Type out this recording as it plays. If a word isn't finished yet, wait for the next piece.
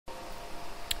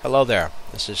Hello there,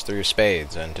 this is Through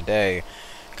Spades, and today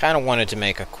kind of wanted to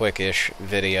make a quickish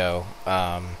video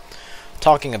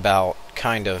talking about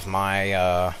kind of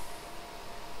my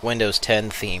Windows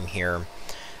 10 theme here,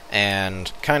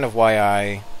 and kind of why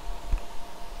I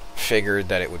figured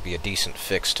that it would be a decent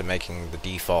fix to making the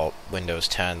default Windows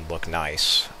 10 look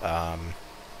nice.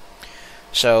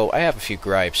 So I have a few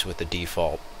gripes with the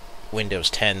default Windows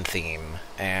 10 theme,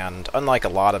 and unlike a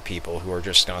lot of people who are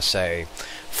just going to say,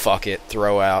 fuck it,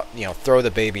 throw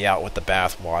the baby out with the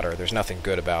bathwater, there's nothing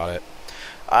good about it,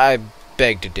 I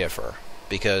beg to differ,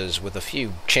 because with a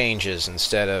few changes,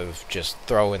 instead of just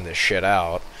throwing this shit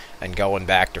out and going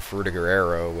back to Fruitiger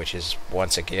Arrow, which is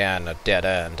once again a dead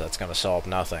end that's going to solve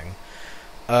nothing,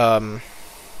 I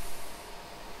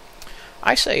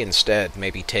say instead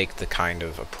maybe take the kind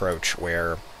of approach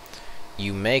where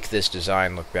you make this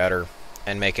design look better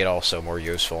and make it also more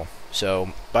useful.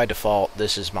 So by default,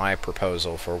 this is my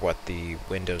proposal for what the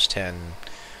Windows 10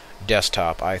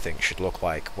 desktop I think should look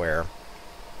like, where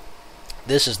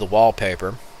this is the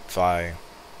wallpaper. If I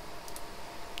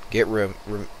get rid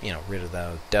of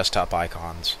the desktop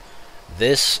icons,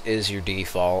 this is your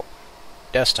default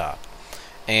desktop,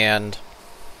 and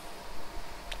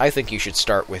I think you should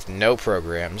start with no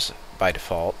programs by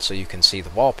default so you can see the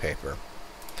wallpaper.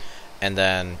 And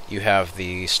then you have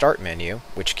the Start menu,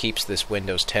 which keeps this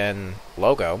Windows 10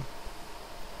 logo,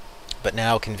 but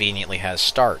now conveniently has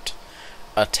Start.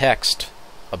 A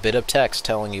bit of text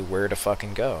telling you where to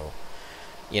fucking go.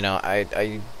 You know,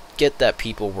 I get that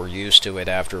people were used to it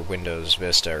after Windows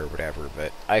Vista or whatever,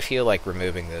 but I feel like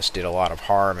removing this did a lot of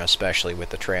harm, especially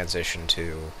with the transition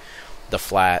to the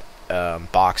flat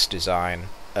box design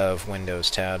of Windows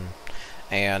 10.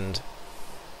 And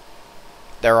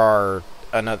there are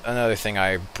another thing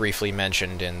I briefly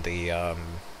mentioned in the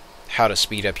how to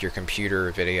speed up your computer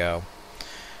video.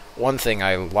 One thing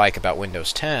I like about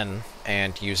Windows 10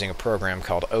 and using a program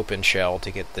called OpenShell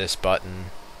to get this button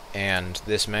and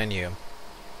this menu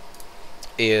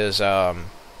is I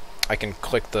can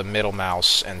click the middle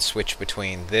mouse and switch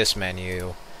between this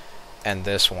menu and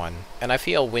this one. And I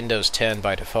feel Windows 10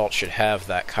 by default should have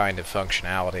that kind of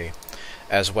functionality,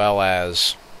 as well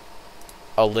as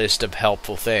a list of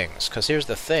helpful things. Because here's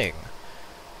the thing,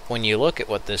 when you look at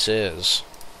what this is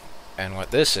and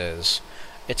what this is,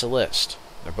 it's a list.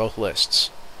 They're both lists.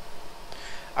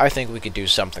 I think we could do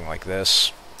something like this,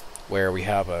 where we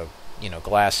have a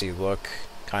glassy look,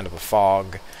 kind of a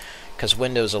fog, because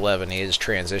Windows 11 is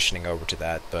transitioning over to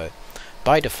that, but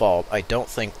by default I don't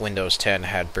think Windows 10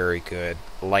 had very good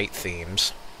light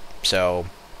themes. So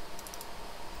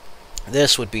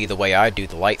this would be the way I do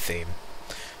the light theme.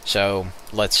 So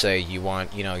let's say you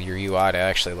want your UI to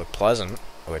actually look pleasant,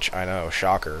 which I know,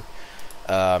 shocker,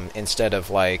 instead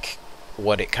of like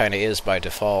what it kind of is by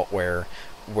default, where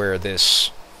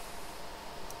this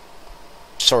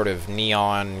sort of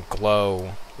neon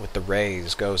glow with the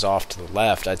rays goes off to the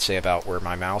left, I'd say about where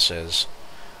my mouse is,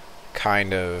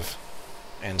 kind of,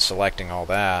 and selecting all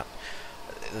that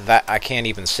I can't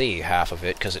even see half of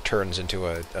it because it turns into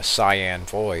a cyan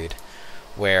void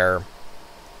where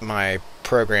my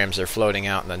programs are floating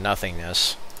out in the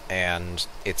nothingness, and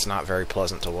it's not very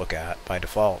pleasant to look at by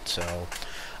default. So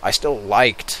I still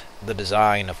liked the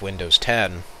design of Windows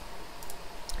 10,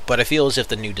 but I feel as if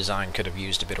the new design could have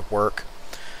used a bit of work,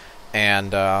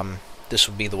 and this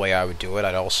would be the way I would do it.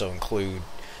 I'd also include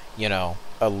a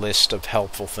list of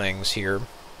helpful things here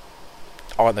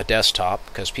on the desktop,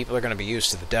 because people are going to be used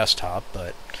to the desktop,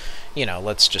 but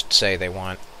let's just say they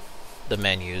want the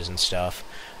menus and stuff.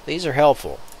 These are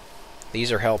helpful.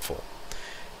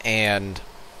 And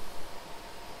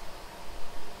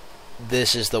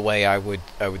this is the way I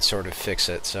would sort of fix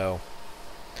it. So,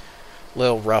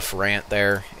 little rough rant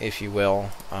there, if you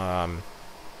will.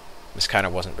 This kind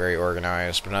of wasn't very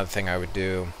organized, but another thing I would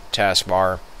do,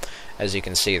 taskbar. As you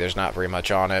can see, there's not very much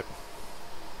on it.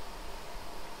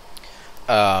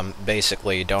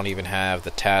 Basically, don't even have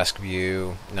the task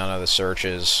view, none of the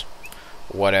searches,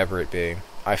 whatever it be.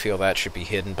 I feel that should be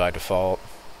hidden by default.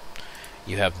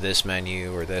 You have this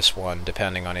menu or this one,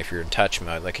 depending on if you're in touch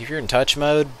mode. Like, if you're in touch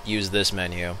mode, use this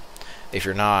menu. If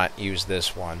you're not, use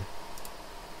this one.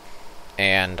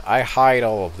 And I hide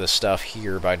all of this stuff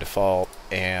here by default,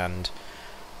 and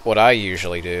what I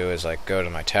usually do is like go to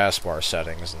my taskbar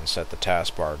settings and set the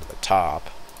taskbar to the top.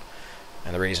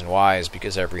 And the reason why is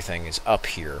because everything is up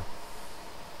here.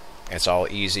 It's all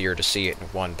easier to see it in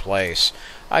one place.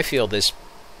 I feel this,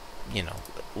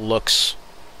 looks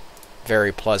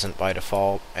very pleasant by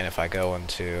default, and if I go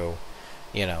into,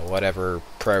 whatever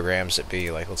programs it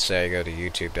be, like let's say I go to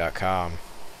youtube.com,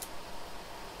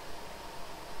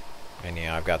 And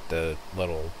yeah, I've got the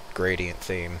little gradient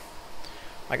theme.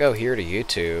 I go here to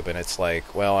YouTube, and it's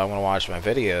like, well, I want to watch my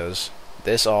videos.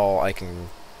 This all, I can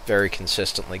very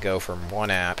consistently go from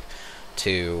one app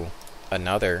to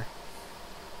another.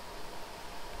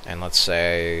 And let's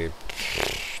say,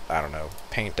 I don't know,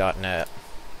 paint.net.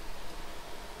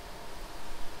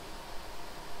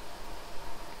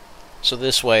 So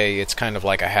this way, it's kind of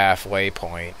like a halfway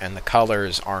point, and the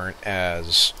colors aren't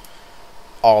as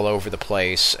all over the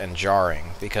place and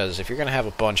jarring, because if you're going to have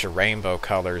a bunch of rainbow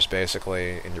colors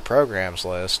basically in your programs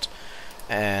list,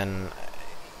 and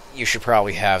you should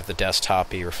probably have the desktop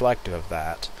be reflective of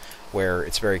that, where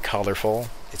it's very colorful,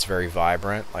 it's very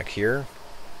vibrant, like here.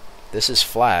 This is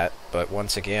flat, but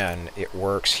once again, it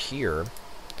works here.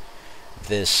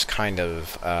 This kind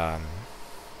of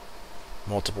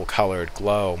multiple colored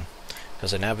glow,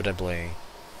 because inevitably,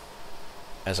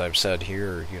 as I've said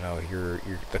here, you know,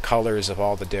 the colors of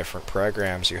all the different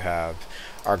programs you have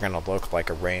are going to look like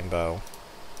a rainbow.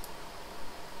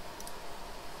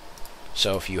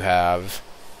 So if you have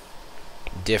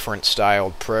different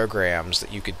styled programs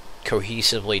that you could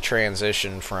cohesively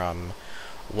transition from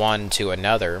one to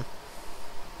another,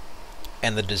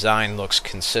 and the design looks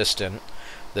consistent,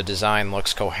 the design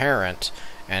looks coherent,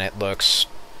 and it looks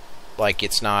like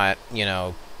it's not, you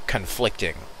know,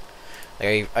 conflicting.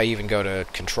 I even go to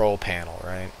control panel,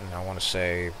 right? And I want to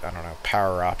say, I don't know,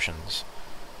 power options.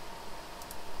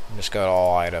 Just go to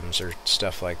all items or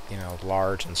stuff like, you know,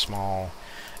 large and small.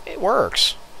 It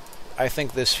works. I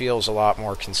think this feels a lot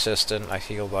more consistent. I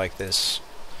feel like this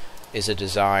is a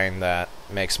design that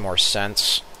makes more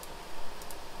sense.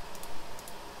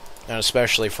 And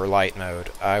especially for light mode.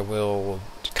 I will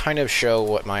kind of show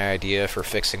what my idea for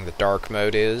fixing the dark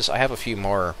mode is. I have a few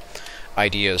more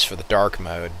ideas for the dark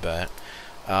mode, but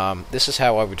this is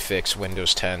how I would fix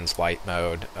Windows 10's light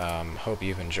mode. Hope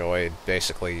you've enjoyed.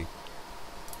 Basically,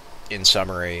 in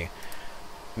summary,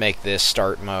 make this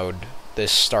start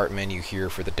menu here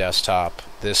for the desktop,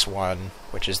 this one,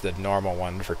 which is the normal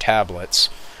one for tablets,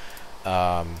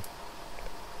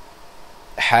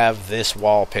 have this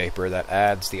wallpaper that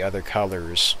adds the other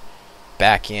colors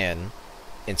back in,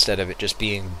 instead of it just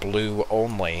being blue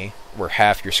only, where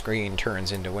half your screen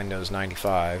turns into Windows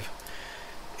 95.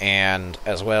 And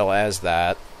as well as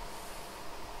that,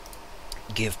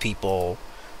 give people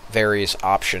various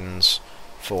options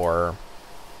for,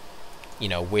 you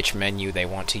know, which menu they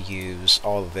want to use,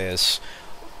 all of this,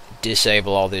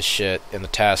 disable all this shit in the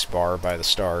taskbar by the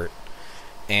start,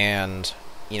 and,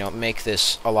 you know, make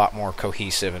this a lot more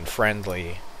cohesive and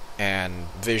friendly and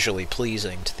visually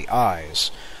pleasing to the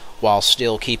eyes, while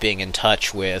still keeping in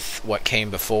touch with what came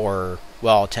before,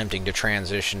 while attempting to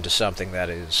transition to something that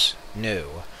is new.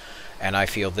 And I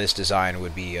feel this design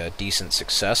would be a decent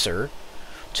successor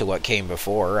to what came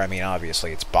before. I mean,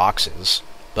 obviously it's boxes,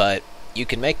 but you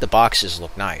can make the boxes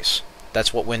look nice.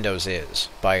 That's what Windows is,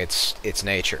 by its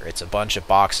nature. It's a bunch of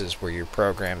boxes where your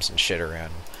programs and shit are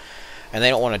in. And they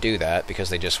don't want to do that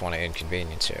because they just want to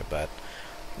inconvenience you. But,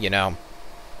 you know,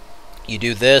 you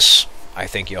do this, I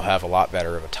think you'll have a lot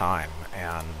better of a time.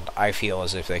 And I feel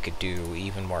as if they could do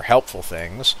even more helpful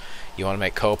things. You want to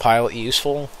make Copilot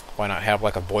useful? Why not have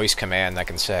like a voice command that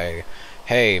can say,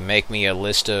 hey, make me a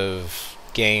list of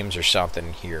games or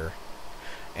something here.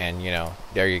 And, you know,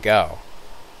 there you go.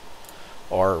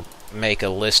 Or make a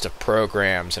list of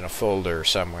programs in a folder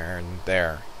somewhere and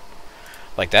there.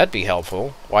 Like, that'd be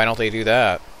helpful. Why don't they do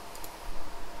that?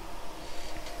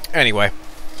 Anyway,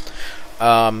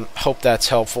 hope that's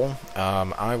helpful.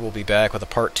 I will be back with a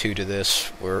part 2 to this,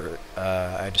 where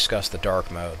I discuss the dark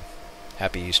mode.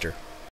 Happy Easter.